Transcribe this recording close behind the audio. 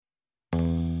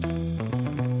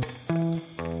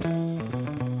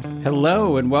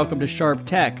Hello and welcome to Sharp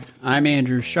Tech. I'm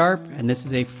Andrew Sharp, and this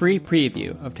is a free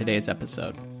preview of today's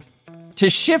episode. To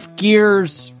shift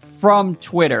gears from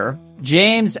Twitter,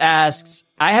 James asks,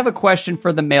 I have a question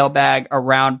for the mailbag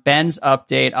around Ben's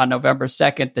update on November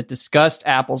 2nd that discussed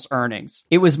Apple's earnings.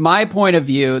 It was my point of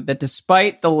view that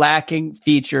despite the lacking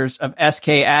features of SK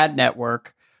Ad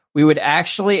Network, we would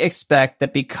actually expect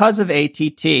that because of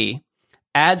ATT,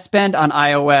 ad spend on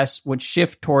iOS would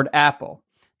shift toward Apple.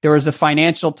 There was a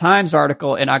Financial Times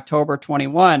article in October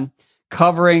 21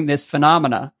 covering this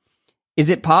phenomena. Is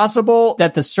it possible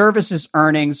that the service's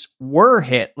earnings were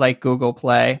hit like Google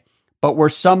Play, but were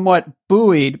somewhat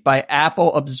buoyed by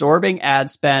Apple absorbing ad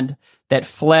spend that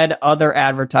fled other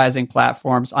advertising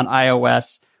platforms on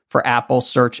iOS for Apple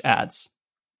search ads?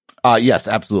 Yes,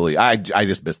 absolutely. I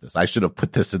just missed this. I should have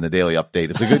put this in the daily update.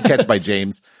 It's a good catch by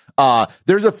James.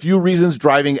 There's a few reasons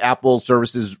driving Apple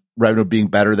services revenue being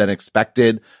better than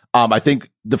expected. I think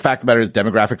the fact of the matter is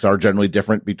demographics are generally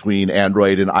different between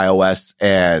Android and iOS,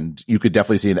 and you could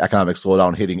definitely see an economic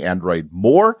slowdown hitting Android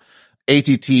more.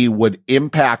 ATT would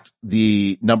impact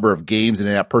the number of games and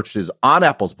in-app purchases on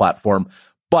Apple's platform,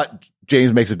 but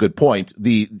James makes a good point.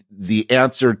 The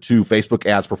answer to Facebook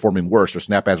ads performing worse or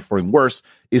Snap ads performing worse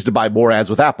is to buy more ads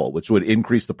with Apple, which would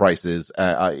increase the prices,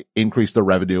 increase the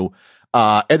revenue.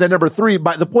 And then number three,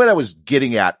 the point I was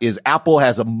getting at is Apple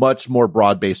has a much more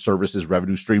broad-based services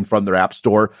revenue stream from their app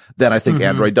store than I think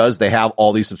Android does. They have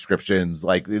all these subscriptions,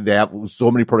 like they have so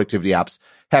many productivity apps,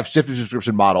 have shifted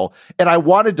subscription model. And I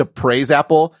wanted to praise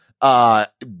Apple,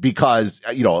 because,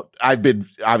 I've been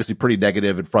obviously pretty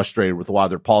negative and frustrated with a lot of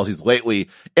their policies lately.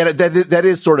 And that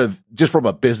is sort of just from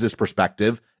a business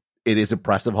perspective, it is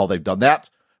impressive how they've done that.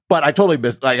 But I totally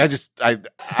missed, I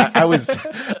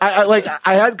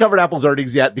hadn't covered Apple's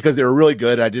earnings yet because they were really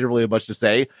good. And I didn't really have much to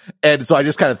say. And so I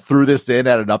just kind of threw this in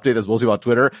at an update as mostly about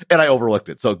Twitter and I overlooked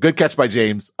it. So good catch by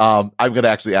James. I'm going to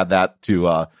actually add that to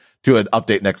an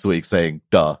update next week saying,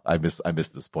 I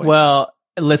missed this point. Well,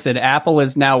 listen, Apple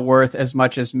is now worth as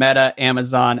much as Meta,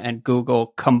 Amazon, and Google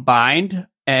combined.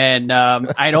 And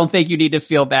I don't think you need to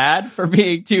feel bad for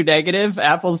being too negative.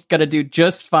 Apple's going to do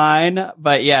just fine.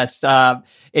 But yes,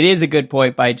 it is a good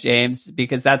point by James,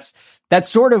 because that's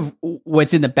sort of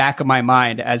what's in the back of my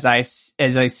mind as I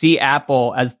see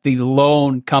Apple as the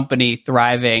lone company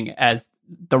thriving as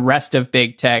the rest of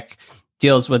big tech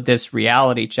deals with this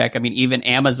reality check. I mean, even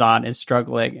Amazon is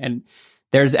struggling, and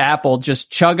there's Apple just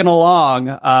chugging along,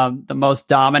 the most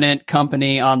dominant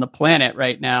company on the planet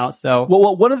right now. So,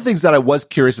 well, one of the things that I was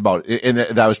curious about and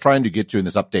that I was trying to get to in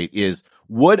this update is,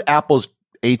 would Apple's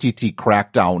ATT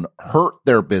crackdown hurt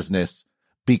their business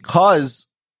because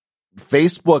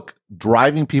Facebook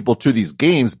driving people to these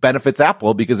games benefits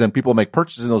Apple, because then people make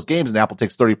purchases in those games and Apple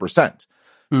takes 30%.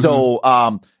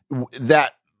 So,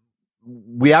 that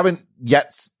we haven't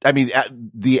yet, I mean,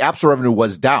 the App Store revenue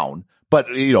was down. But,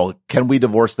 can we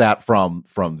divorce that from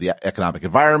the economic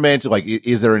environment? Like,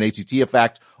 is there an ATT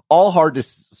effect? All hard to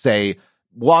say.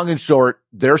 Long and short,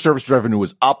 their service revenue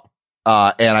was up.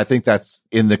 And I think that's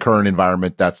in the current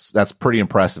environment. That's pretty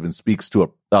impressive and speaks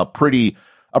to a pretty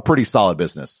solid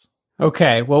business.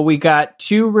 Okay, well, we got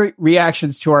two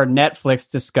reactions to our Netflix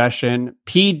discussion.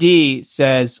 PD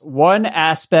says, one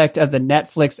aspect of the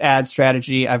Netflix ad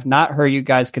strategy I've not heard you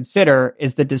guys consider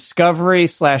is the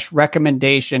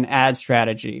discovery/recommendation ad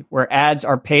strategy, where ads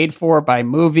are paid for by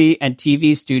movie and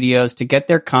TV studios to get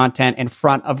their content in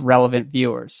front of relevant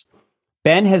viewers.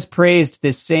 Ben has praised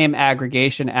this same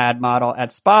aggregation ad model at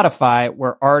Spotify,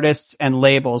 where artists and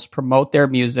labels promote their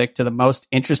music to the most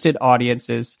interested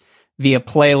audiences via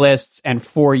playlists and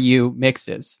For You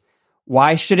mixes.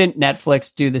 Why shouldn't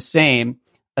Netflix do the same,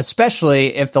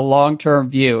 especially if the long-term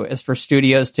view is for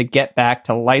studios to get back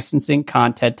to licensing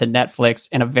content to Netflix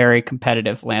in a very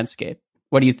competitive landscape?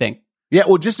 What do you think? Yeah,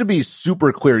 well, just to be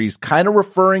super clear, he's kind of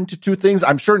referring to two things.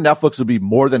 I'm sure Netflix would be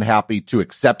more than happy to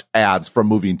accept ads from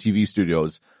movie and TV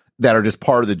studios that are just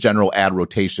part of the general ad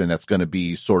rotation that's going to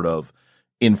be sort of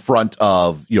in front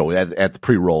of, at the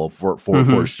pre-roll for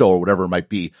a show or whatever it might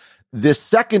be. This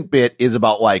second bit is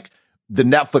about like the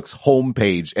Netflix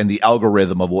homepage and the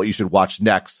algorithm of what you should watch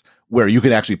next, where you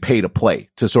can actually pay to play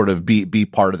to sort of be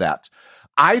part of that.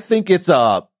 I think it's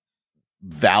a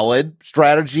valid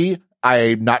strategy.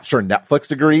 I'm not sure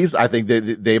Netflix agrees. I think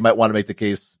they might want to make the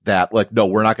case that, like, no,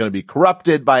 we're not going to be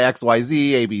corrupted by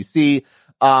XYZ, ABC.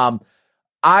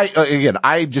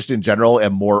 I just in general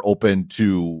am more open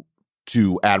to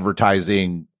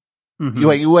advertising.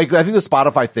 Like I think the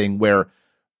Spotify thing where,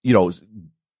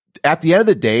 at the end of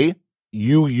the day,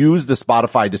 you use the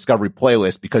Spotify Discovery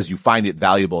playlist because you find it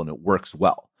valuable and it works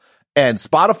well. And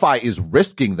Spotify is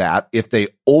risking that if they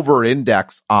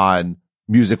over-index on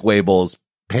music labels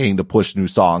paying to push new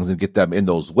songs and get them in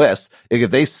those lists.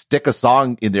 If they stick a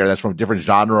song in there that's from a different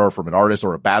genre or from an artist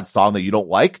or a bad song that you don't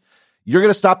like, you're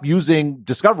going to stop using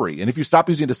Discovery. And if you stop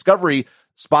using Discovery,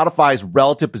 Spotify's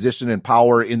relative position and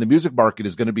power in the music market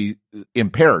is going to be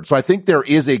impaired. So I think there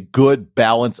is a good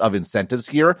balance of incentives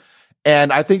here.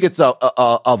 And I think it's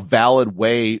a valid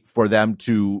way for them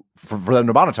to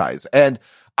monetize. And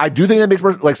I do think that makes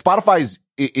like Spotify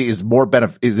is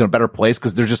in a better place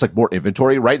because there's just like more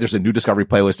inventory, right? There's a new Discovery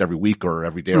playlist every week or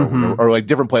every day, or like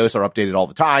different playlists are updated all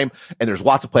the time. And there's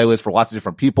lots of playlists for lots of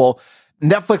different people.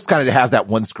 Netflix kind of has that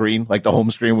one screen, like the home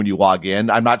screen when you log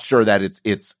in. I'm not sure that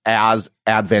it's as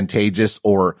advantageous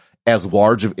or as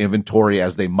large of inventory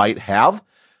as they might have.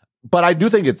 But I do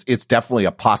think it's definitely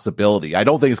a possibility. I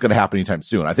don't think it's going to happen anytime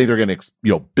soon. I think they're going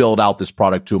to, build out this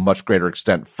product to a much greater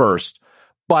extent first.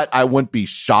 But I wouldn't be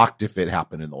shocked if it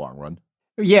happened in the long run.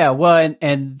 Yeah, well,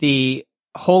 and the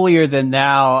holier than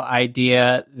thou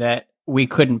idea that we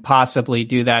couldn't possibly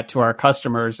do that to our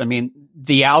customers. I mean,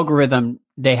 the algorithm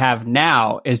they have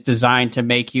now is designed to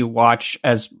make you watch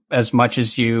as much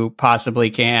as you possibly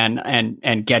can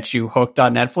and get you hooked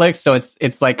on Netflix. So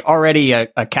it's like already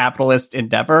a capitalist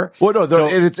endeavor. Well, no,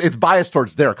 it's biased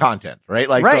towards their content, right?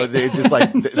 Like, right. So it's just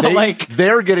like,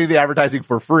 they're getting the advertising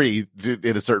for free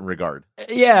in a certain regard.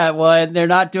 Yeah. Well, and they're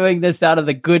not doing this out of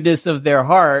the goodness of their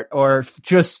heart or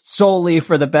just solely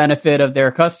for the benefit of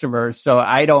their customers. So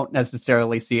I don't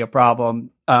necessarily see a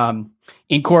problem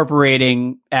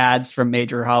incorporating ads from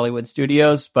major Hollywood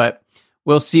studios, but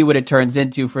we'll see what it turns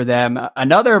into for them.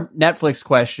 Another Netflix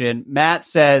question. Matt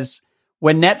says,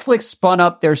 when Netflix spun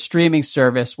up their streaming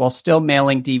service while still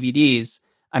mailing DVDs,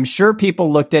 I'm sure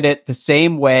people looked at it the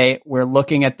same way we're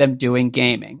looking at them doing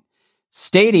gaming.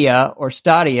 Stadia or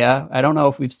Stadia, I don't know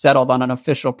if we've settled on an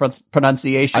official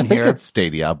pronunciation here. I think it's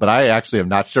Stadia, but I actually am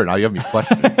not sure. Now you have me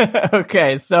questioning.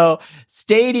 Okay, so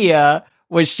Stadia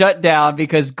was shut down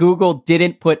because Google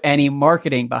didn't put any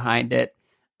marketing behind it.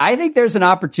 I think there's an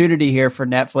opportunity here for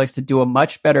Netflix to do a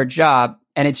much better job,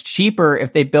 and it's cheaper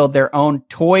if they build their own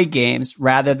toy games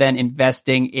rather than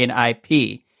investing in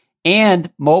IP.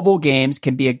 And mobile games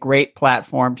can be a great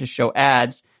platform to show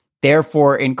ads,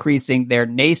 therefore increasing their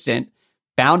nascent,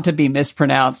 bound to be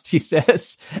mispronounced, he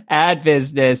says, ad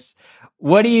business.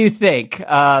 What do you think?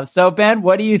 So, Ben,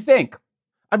 what do you think?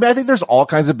 I mean, I think there's all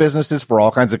kinds of businesses for all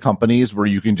kinds of companies where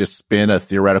you can just spin a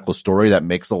theoretical story that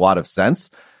makes a lot of sense.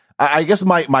 I guess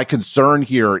my concern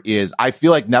here is I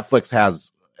feel like Netflix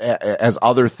has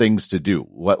other things to do,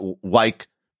 like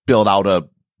build out a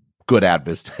good ad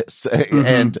business.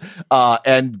 And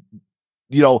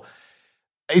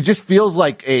it just feels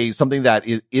like something that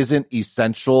isn't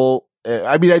essential.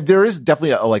 I mean, there is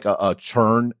definitely a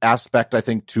churn aspect, I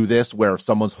think, to this, where if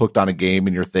someone's hooked on a game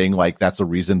in your thing, like that's a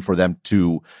reason for them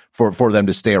to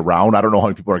stay around. I don't know how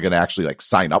many people are going to actually like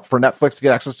sign up for Netflix to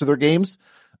get access to their games.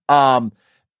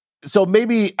 So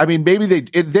maybe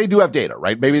they do have data,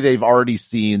 right? Maybe they've already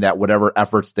seen that whatever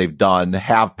efforts they've done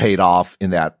have paid off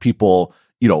in that people,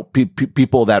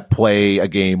 people that play a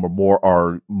game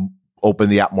or open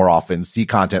the app more often, see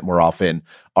content more often,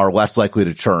 are less likely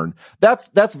to churn.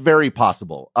 That's very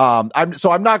possible.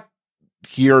 I'm not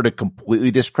here to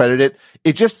completely discredit it.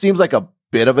 It just seems like a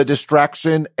bit of a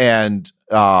distraction, and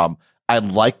I'd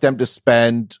like them to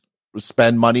spend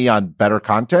money on better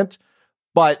content.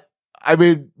 But I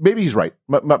mean, maybe he's right.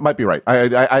 Might be right.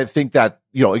 I think that,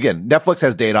 again, Netflix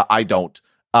has data. I don't.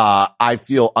 I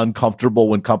feel uncomfortable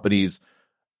when companies,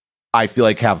 I feel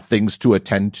like, have things to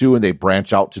attend to and they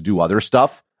branch out to do other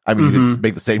stuff. I mean, you can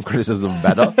make the same criticism of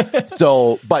Meta.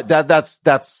 So, but that's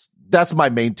my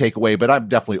main takeaway, but I'm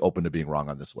definitely open to being wrong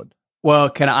on this one. Well,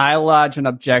 can I lodge an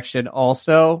objection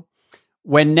also?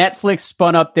 When Netflix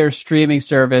spun up their streaming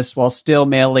service while still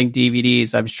mailing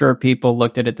DVDs, I'm sure people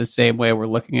looked at it the same way we're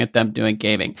looking at them doing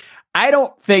gaming. I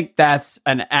don't think that's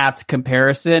an apt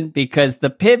comparison, because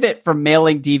the pivot from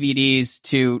mailing DVDs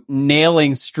to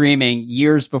nailing streaming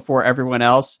years before everyone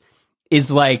else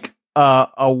is like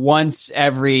a once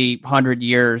every 100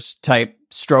 years type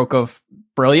stroke of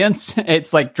brilliance.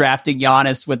 It's like drafting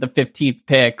Giannis with the 15th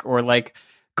pick, or like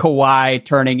Kawhi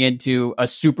turning into a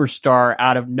superstar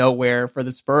out of nowhere for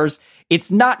the Spurs.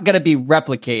 It's not going to be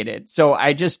replicated. So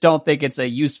I just don't think it's a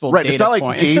useful data point. It's not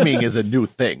like gaming is a new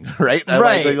thing, right?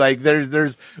 Right. Like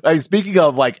there's speaking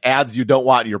of like ads you don't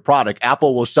want in your product,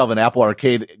 Apple will shove an Apple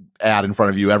Arcade ad in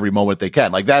front of you every moment they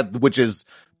can. Like that, which is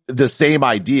the same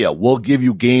idea. We'll give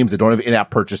you games that don't have in-app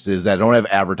purchases, that don't have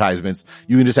advertisements.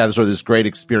 You can just have sort of this great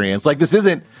experience. Like this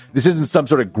isn't some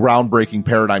sort of groundbreaking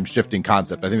paradigm shifting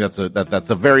concept. I think that's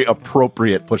a very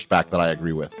appropriate pushback that I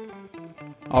agree with.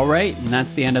 All right, and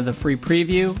that's the end of the free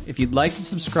preview. If you'd like to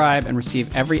subscribe and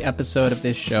receive every episode of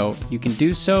this show, you can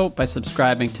do so by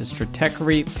subscribing to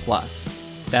Stratechery Plus.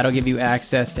 That'll give you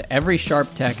access to every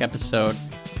Sharp Tech episode,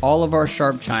 all of our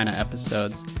Sharp China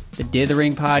episodes, the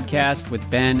Dithering podcast with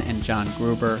Ben and John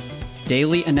Gruber,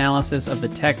 daily analysis of the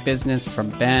tech business from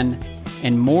Ben,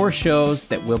 and more shows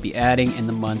that we'll be adding in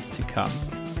the months to come.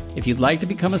 If you'd like to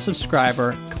become a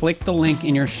subscriber, click the link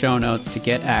in your show notes to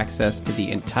get access to the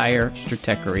entire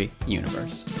Stratechery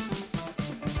universe.